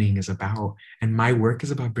awakening is about. And my work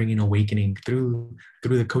is about bringing awakening through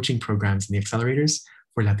the coaching programs and the accelerators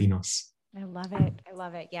for Latinos. I love it. I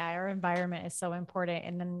love it. Yeah, our environment is so important.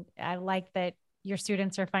 And then I like that your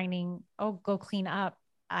students are finding, oh, go clean up.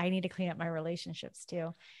 I need to clean up my relationships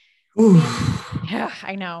too. Ooh. Yeah,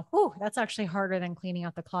 I know. Ooh, that's actually harder than cleaning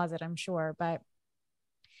out the closet, I'm sure. But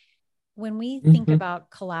when we think Mhm. about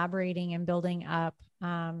collaborating and building up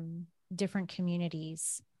different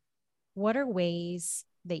communities, what are ways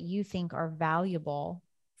that you think are valuable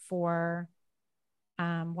for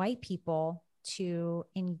white people to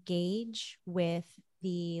engage with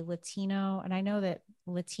the Latino? And I know that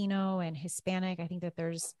Latino and Hispanic, I think that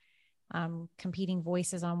there's competing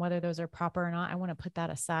voices on whether those are proper or not. I want to put that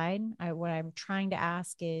aside. What I'm trying to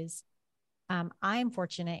ask is, I'm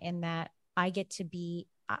fortunate in that I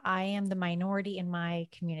am the minority in my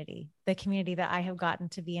community, the community that I have gotten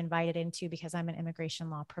to be invited into because I'm an immigration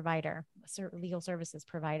law provider, legal services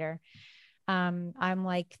provider. I'm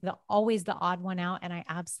like always the odd one out. And I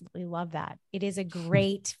absolutely love that. It is a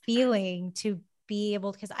great feeling to be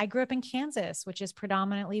able, because I grew up in Kansas, which is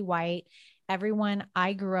predominantly white. Everyone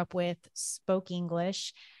I grew up with spoke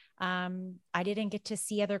English. I didn't get to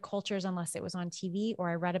see other cultures unless it was on TV or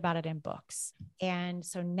I read about it in books. And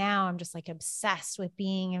so now I'm just like obsessed with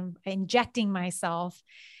injecting myself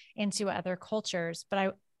into other cultures.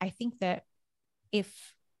 But I think that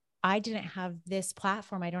if I didn't have this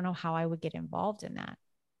platform, I don't know how I would get involved in that.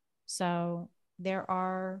 So there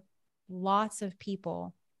are lots of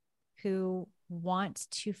people who want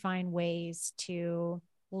to find ways to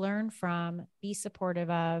learn from, be supportive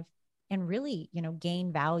of, and really,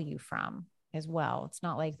 gain value from as well. It's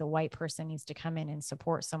not like the white person needs to come in and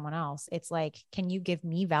support someone else. It's like, can you give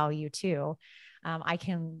me value too? I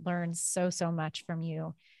can learn so much from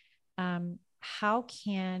you. How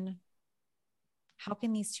can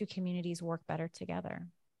these two communities work better together?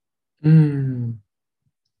 Mm.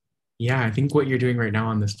 Yeah, I think what you're doing right now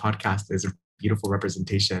on this podcast is a beautiful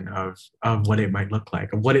representation of what it might look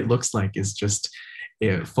like. And what it looks like is just,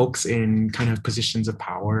 if folks in kind of positions of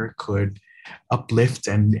power could uplift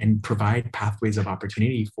and provide pathways of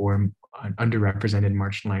opportunity for underrepresented,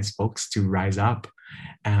 marginalized folks to rise up,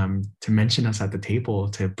 to mention us at the table,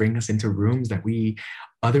 to bring us into rooms that we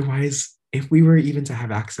otherwise, if we were even to have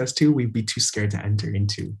access to, we'd be too scared to enter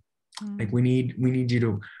into. Like, we need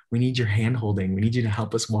your hand holding. We need you to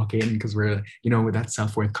help us walk in, because we're, that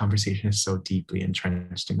self-worth conversation is so deeply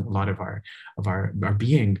entrenched in a lot of our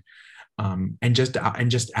being. And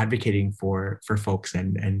just advocating for folks,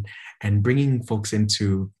 and bringing folks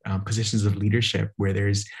into positions of leadership where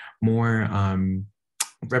there's more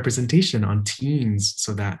representation on teams,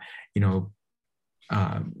 so that you know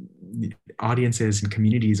um, audiences and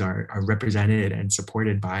communities are represented and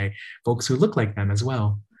supported by folks who look like them as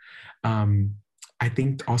well. um, I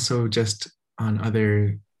think also just on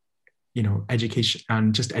other, education,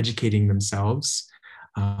 on just educating themselves.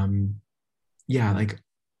 um, yeah, like,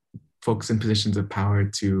 folks in positions of power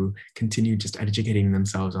to continue just educating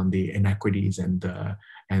themselves on the inequities and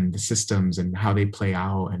the systems and how they play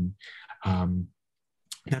out. And um,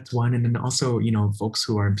 that's one. And then also, folks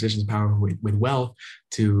who are in positions of power with wealth,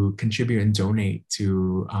 to contribute and donate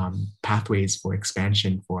to pathways for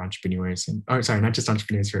expansion for entrepreneurs, and, or sorry, not just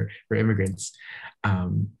entrepreneurs, for immigrants.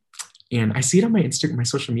 Um, and I see it on my Instagram, my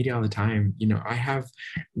social media all the time. I have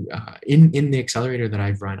in the accelerator that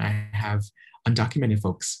I've run, I have undocumented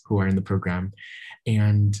folks who are in the program,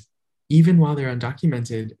 and even while they're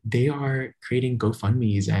undocumented, they are creating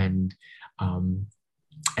GoFundmes um,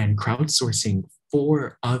 and crowdsourcing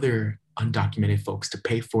for other undocumented folks to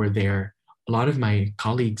pay for a lot of my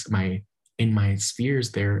colleagues, in my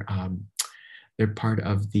spheres, they're part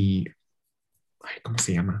of the, ¿cómo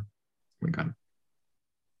se llama? Oh my God.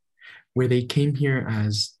 Where they came here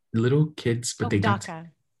as little kids, but DACA.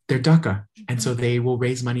 they're DACA. And so Mhm. they will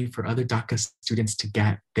raise money for other DACA students to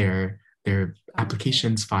get their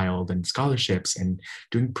applications filed, and scholarships, and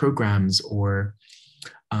doing programs. Or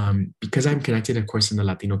because I'm connected, of course, in the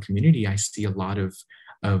Latino community, I see a lot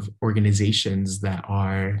of organizations that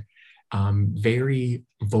are very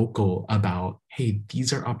vocal about, hey,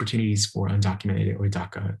 these are opportunities for undocumented or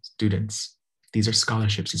DACA students. These are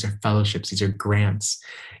scholarships, these are fellowships, these are grants.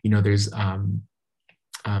 There's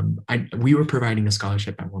we were providing a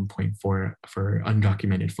scholarship at one point for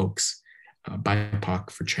undocumented folks, BIPOC,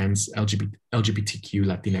 for trans LGBTQ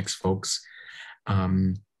Latinx folks.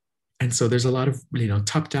 Um, and so there's a lot of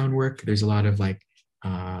top down work. There's a lot of like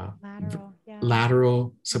Lateral, yeah.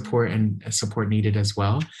 lateral support and support needed as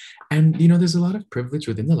well. And there's a lot of privilege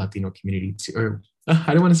within the Latino community too, or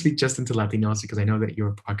I don't want to speak just into Latinos because I know that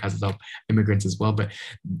your podcast is about immigrants as well, but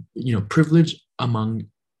privilege among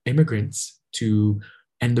immigrants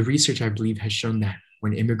and the research I believe has shown that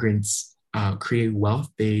when immigrants create wealth,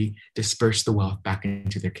 they disperse the wealth back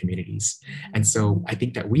into their communities. And so I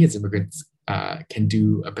think that we as immigrants can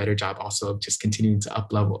do a better job also of just continuing to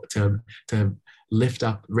up level, to lift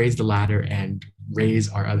up, raise the ladder, and raise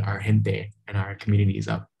our gente and our communities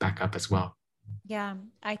back up as well. Yeah,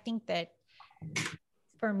 I think that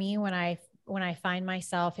for me, when I find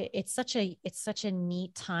myself, it's such a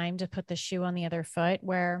neat time to put the shoe on the other foot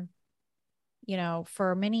where,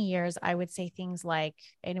 for many years, I would say things like,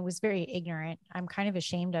 and it was very ignorant. I'm kind of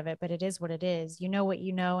ashamed of it, but it is what it is. You know what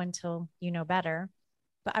you know until you know better.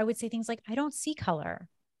 But I would say things like, I don't see color,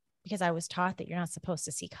 because I was taught that you're not supposed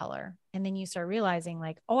to see color. And then you start realizing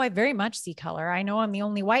like, oh, I very much see color. I know I'm the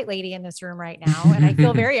only white lady in this room right now. And I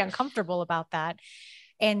feel very uncomfortable about that.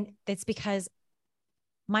 And it's because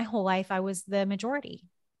my whole life I was the majority.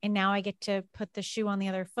 And now I get to put the shoe on the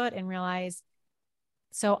other foot and realize,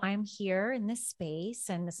 so I'm here in this space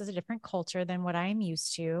and this is a different culture than what I'm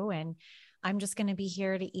used to. And I'm just going to be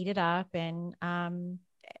here to eat it up and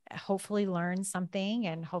hopefully learn something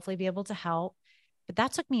and hopefully be able to help. But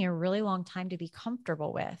that took me a really long time to be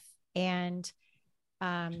comfortable with. And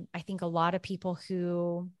I think a lot of people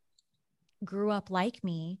who grew up like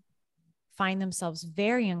me find themselves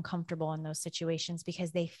very uncomfortable in those situations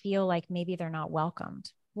because they feel like maybe they're not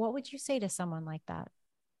welcomed. What would you say to someone like that?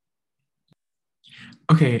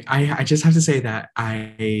 Okay, I just have to say that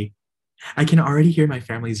I can already hear my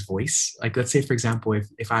family's voice. Like, let's say, for example,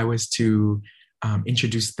 if I was to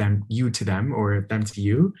introduce you to them or them to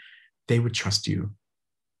you, they would trust you.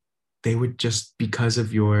 They would just because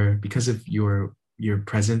of your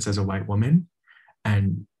presence as a white woman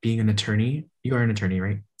and being an attorney. You are an attorney,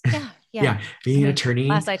 right? Yeah. Yeah, being an attorney.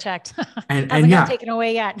 Last I checked, and haven't yeah, got taken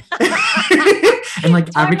away yet. and like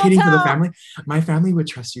advocating for the family, my family would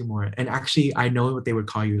trust you more. And actually, I know what they would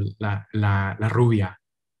call you, la rubia.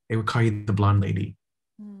 They would call you the blonde lady.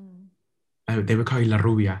 They would call you la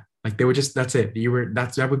rubia. Like they would just, that's it.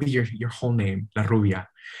 That would be your whole name, la rubia.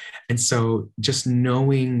 And so just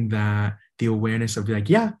knowing that the awareness of like,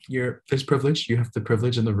 yeah, there's privilege. You have the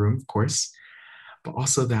privilege in the room, of course, but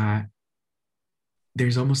also that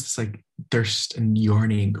there's almost this like thirst and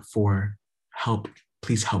yearning for help.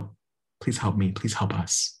 Please help. Please help me. Please help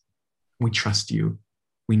us. We trust you.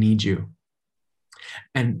 We need you.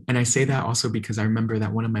 And I say that also because I remember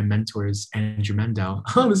that one of my mentors, Andrew Mendel,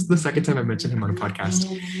 this is the second time I mentioned him on a podcast.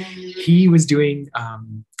 He was doing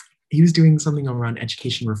something around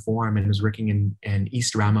education reform and was working in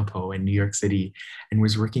East Ramapo in New York City and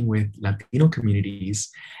was working with Latino communities.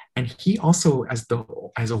 And he also, as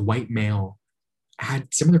a white male,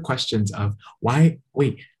 had similar questions of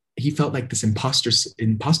he felt like this imposter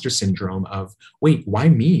syndrome of, wait, why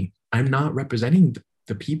me? I'm not representing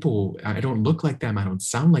the people. I don't look like them. I don't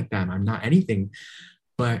sound like them. I'm not anything.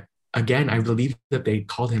 But again, I believe that they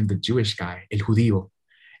called him the Jewish guy, el judío.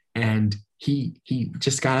 And he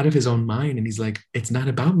just got out of his own mind and he's like, it's not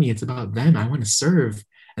about me. It's about them. I want to serve.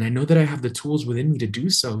 And I know that I have the tools within me to do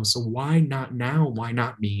so. So why not now? Why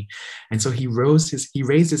not me? And so he raised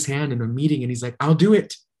his hand in a meeting and he's like, I'll do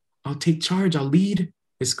it. I'll take charge. I'll lead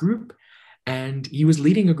this group. And he was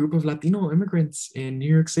leading a group of Latino immigrants in New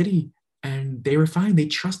York City. And they were fine. They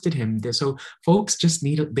trusted him. So folks just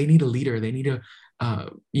need a leader. They need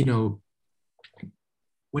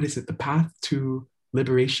what is it? The path to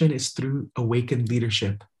liberation is through awakened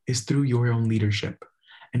leadership, is through your own leadership.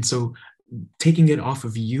 And so taking it off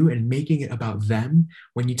of you and making it about them,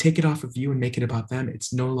 when you take it off of you and make it about them,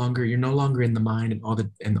 you're no longer in the mind and all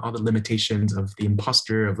the limitations of the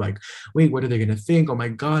imposter of like, wait, what are they going to think? Oh my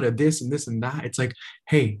God, of this and this and that. It's like,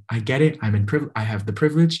 hey, I get it. I have the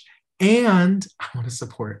privilege and I want to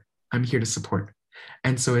support. I'm here to support.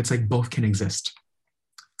 And so it's like both can exist.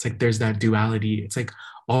 It's like there's that duality. It's like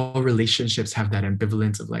all relationships have that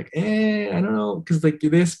ambivalence of like, I don't know, because like do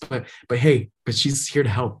this, but hey, but she's here to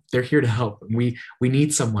help. They're here to help. We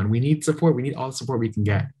need someone. We need support. We need all the support we can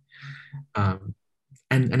get. And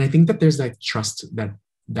I think that there's that trust,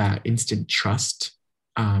 that instant trust.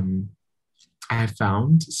 I have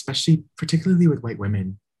found, particularly with white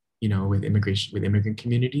women, with immigration, with immigrant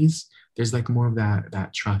communities, there's like more of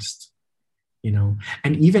that trust,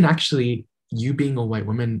 and even actually you being a white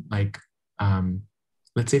woman, like, um,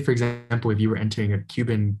 let's say, for example, if you were entering a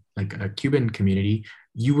Cuban community,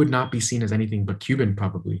 you would not be seen as anything but Cuban,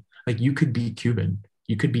 probably. Like you could be Cuban,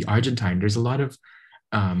 you could be Argentine.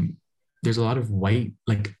 Um, there's a lot of white,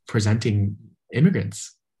 like, presenting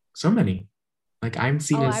immigrants. So many. Like I'm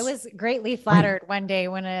seen Oh, I as was greatly white. flattered one day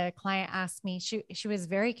when a client asked me, she was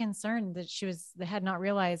very concerned that had not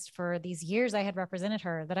realized for these years I had represented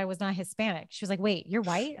her that I was not Hispanic. She was like, "Wait, you're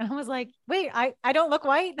white?" And I was like, "Wait, I don't look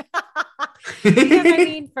white." Because I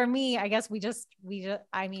mean, for me, I guess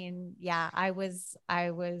I mean, yeah, I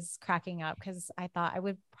was cracking up because I thought I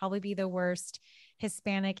would probably be the worst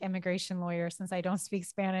Hispanic immigration lawyer since I don't speak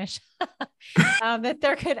Spanish that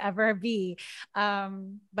there could ever be.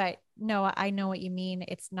 But no, I know what you mean.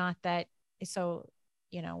 It's not that. So,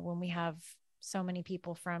 when we have so many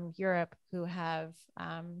people from Europe who have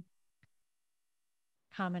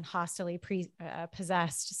come and hostily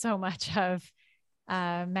possessed so much of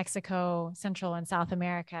Mexico, Central and South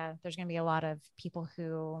America, there's going to be a lot of people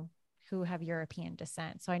who have European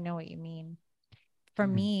descent. So I know what you mean. For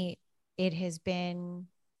me, it has been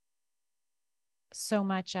so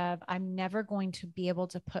much of I'm never going to be able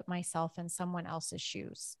to put myself in someone else's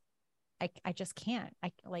shoes. I just can't.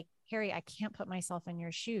 I like Harry, I can't put myself in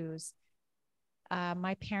your shoes.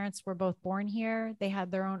 My parents were both born here. They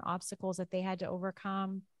had their own obstacles that they had to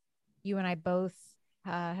overcome. You and I both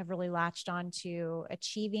have really latched on to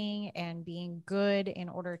achieving and being good in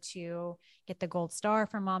order to get the gold star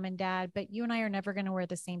from mom and dad. But you and I are never going to wear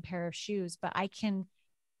the same pair of shoes, but I can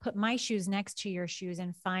put my shoes next to your shoes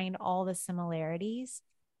and find all the similarities.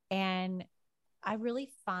 And I really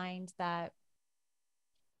find that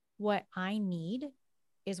what I need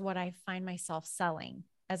is what I find myself selling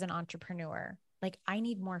as an entrepreneur. Like I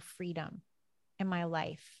need more freedom in my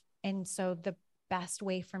life. And so the best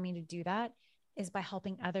way for me to do that is by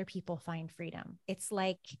helping other people find freedom. It's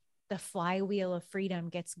like the flywheel of freedom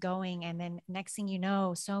gets going. And then next thing you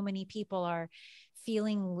know, so many people are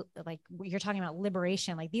feeling like you're talking about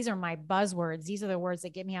liberation. Like these are my buzzwords. These are the words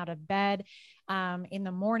that get me out of bed in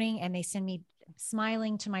the morning and they send me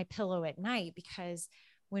smiling to my pillow at night, because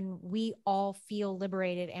when we all feel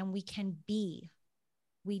liberated and we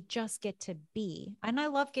just get to be. And I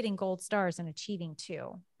love getting gold stars and achieving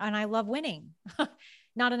too. And I love winning,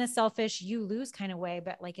 not in a selfish, you lose kind of way,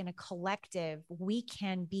 but like in a collective, we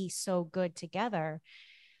can be so good together.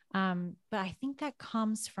 But I think that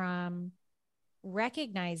comes from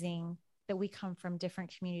recognizing that we come from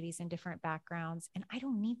different communities and different backgrounds. And I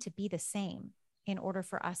don't need to be the same in order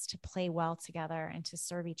for us to play well together and to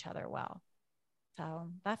serve each other well. So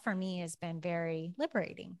that for me has been very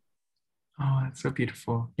liberating. Oh, that's so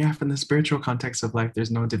beautiful. Yeah, from the spiritual context of life, there's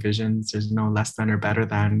no divisions, there's no less than or better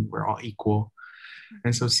than, we're all equal.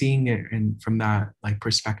 And so seeing it and from that like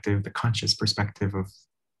perspective, the conscious perspective of,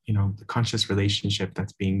 the conscious relationship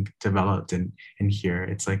that's being developed in here,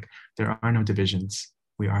 it's like there are no divisions.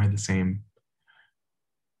 We are the same.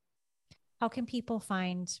 How can people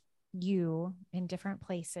find you in different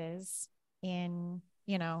places come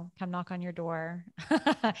knock on your door?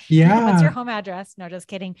 What's your Yeah. home address? No, just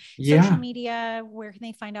kidding. Social Yeah. media, where can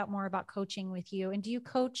they find out more about coaching with you? And do you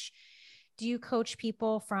coach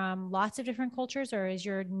people from lots of different cultures, or is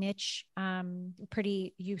your niche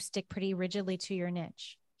you stick pretty rigidly to your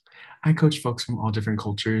niche? I coach folks from all different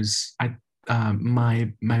cultures.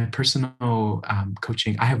 My personal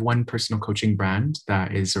coaching. I have one personal coaching brand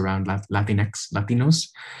that is around Latinx Latinos,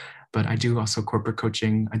 but I do also corporate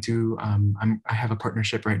coaching. I have a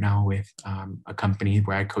partnership right now with a company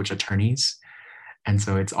where I coach attorneys, and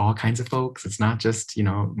so it's all kinds of folks. It's not just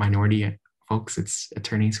minority folks. It's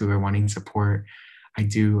attorneys who are wanting support.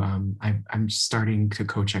 I'm starting to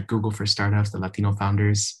coach at Google for Startups, the Latino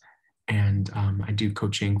founders, and I do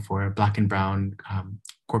coaching for Black and Brown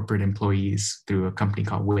corporate employees through a company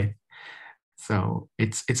called With. So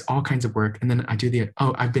it's all kinds of work. And then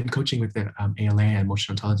I've been coaching with the ALA and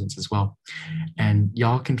emotional intelligence as well. And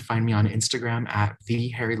y'all can find me on Instagram at the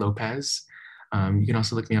Harry Lopez. You can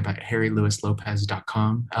also look me up at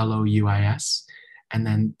harrylewislopez.com, LOUIS. And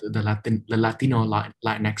then the Latino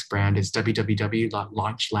Latinx brand is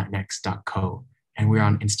www.launchLatinx.co. And we're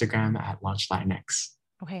on Instagram at LaunchLatinx.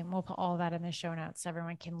 Okay, and we'll put all of that in the show notes so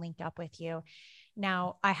everyone can link up with you.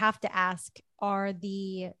 Now, I have to ask, are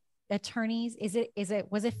the attorneys,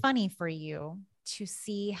 was it funny for you to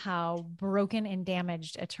see how broken and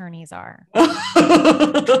damaged attorneys are? You think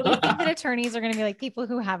that attorneys are going to be like people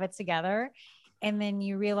who have it together? And then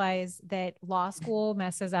you realize that law school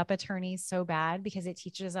messes up attorneys so bad because it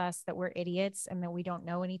teaches us that we're idiots and that we don't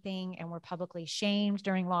know anything, and we're publicly shamed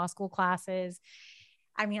during law school classes.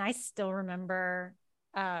 I mean, I still remember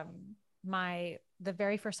the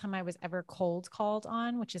very first time I was ever cold called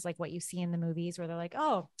on, which is like what you see in the movies where they're like,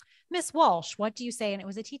 "Oh, Miss Walsh, what do you say?" And it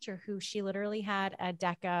was a teacher who she literally had a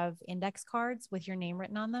deck of index cards with your name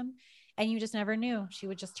written on them. And you just never knew. She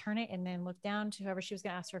would just turn it and then look down to whoever she was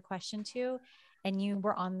going to ask her question to. And you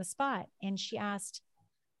were on the spot. And she asked,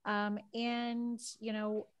 and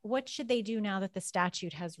what should they do now that the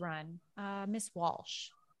statute has run? Miss Walsh.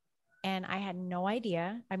 And I had no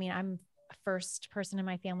idea. I mean, I'm first person in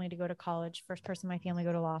my family to go to college, first person in my family to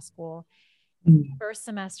go to law school, first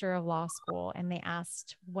semester of law school. And they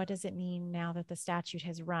asked, what does it mean now that the statute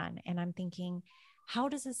has run? And I'm thinking, how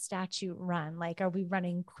does a statute run? Like, are we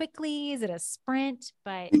running quickly? Is it a sprint?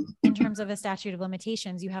 But in terms of a statute of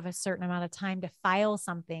limitations, you have a certain amount of time to file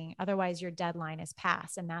something. Otherwise, your deadline is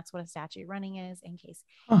passed. And that's what a statute running is, in case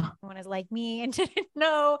anyone is like me and didn't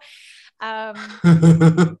know.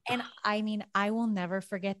 And I mean, I will never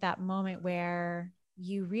forget that moment where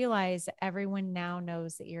you realize everyone now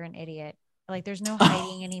knows that you're an idiot. Like, there's no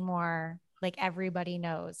hiding anymore. Like, everybody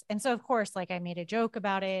knows. And so, of course, like, I made a joke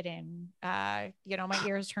about it, and my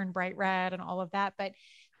ears turned bright red and all of that. But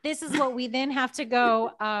this is what we then have to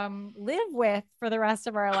go live with for the rest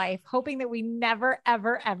of our life, hoping that we never,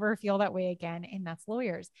 ever, ever feel that way again. And that's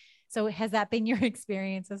lawyers. So has that been your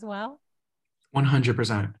experience as well?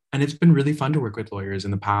 100%. And it's been really fun to work with lawyers in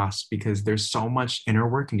the past because there's so much inner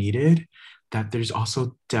work needed that there's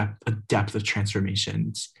also a depth of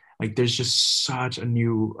transformations. Like, there's just such a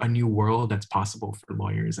new world that's possible for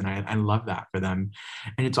lawyers. And I love that for them.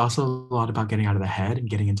 And it's also a lot about getting out of the head and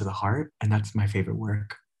getting into the heart. And that's my favorite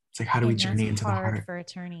work. It's like, how do we And that's journey into the hard heart? for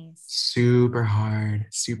attorneys. Super hard,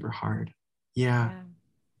 super hard. Yeah.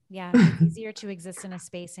 Yeah. Yeah. It's easier to exist in a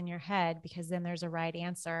space in your head because then there's a right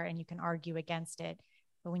answer and you can argue against it.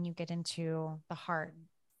 But when you get into the heart,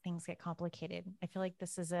 things get complicated. I feel like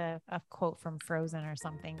this is a quote from Frozen or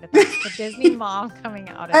something, but that's the Disney mom coming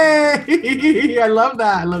out of Hey, I love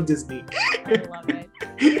that. I love Disney. I love it.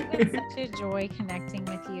 It's been such a joy connecting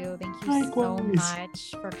with you. Thank you so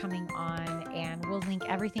much for coming on. And we'll link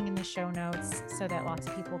everything in the show notes so that lots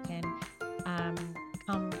of people can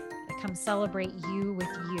come celebrate you with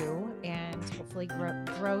you and hopefully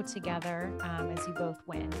grow together as you both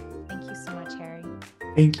win. Thank you so much, Harry.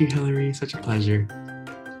 Thank you, Hillary. Such a pleasure.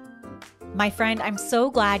 My friend, I'm so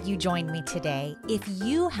glad you joined me today. If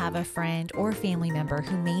you have a friend or family member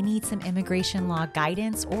who may need some immigration law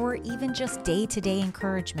guidance or even just day-to-day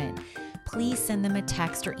encouragement, please send them a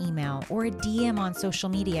text or email or a DM on social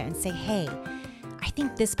media and say, hey, I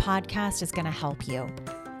think this podcast is going to help you.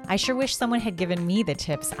 I sure wish someone had given me the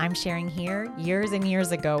tips I'm sharing here years and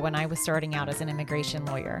years ago when I was starting out as an immigration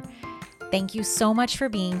lawyer. Thank you so much for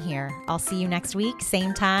being here. I'll see you next week,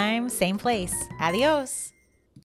 same time, same place. Adios.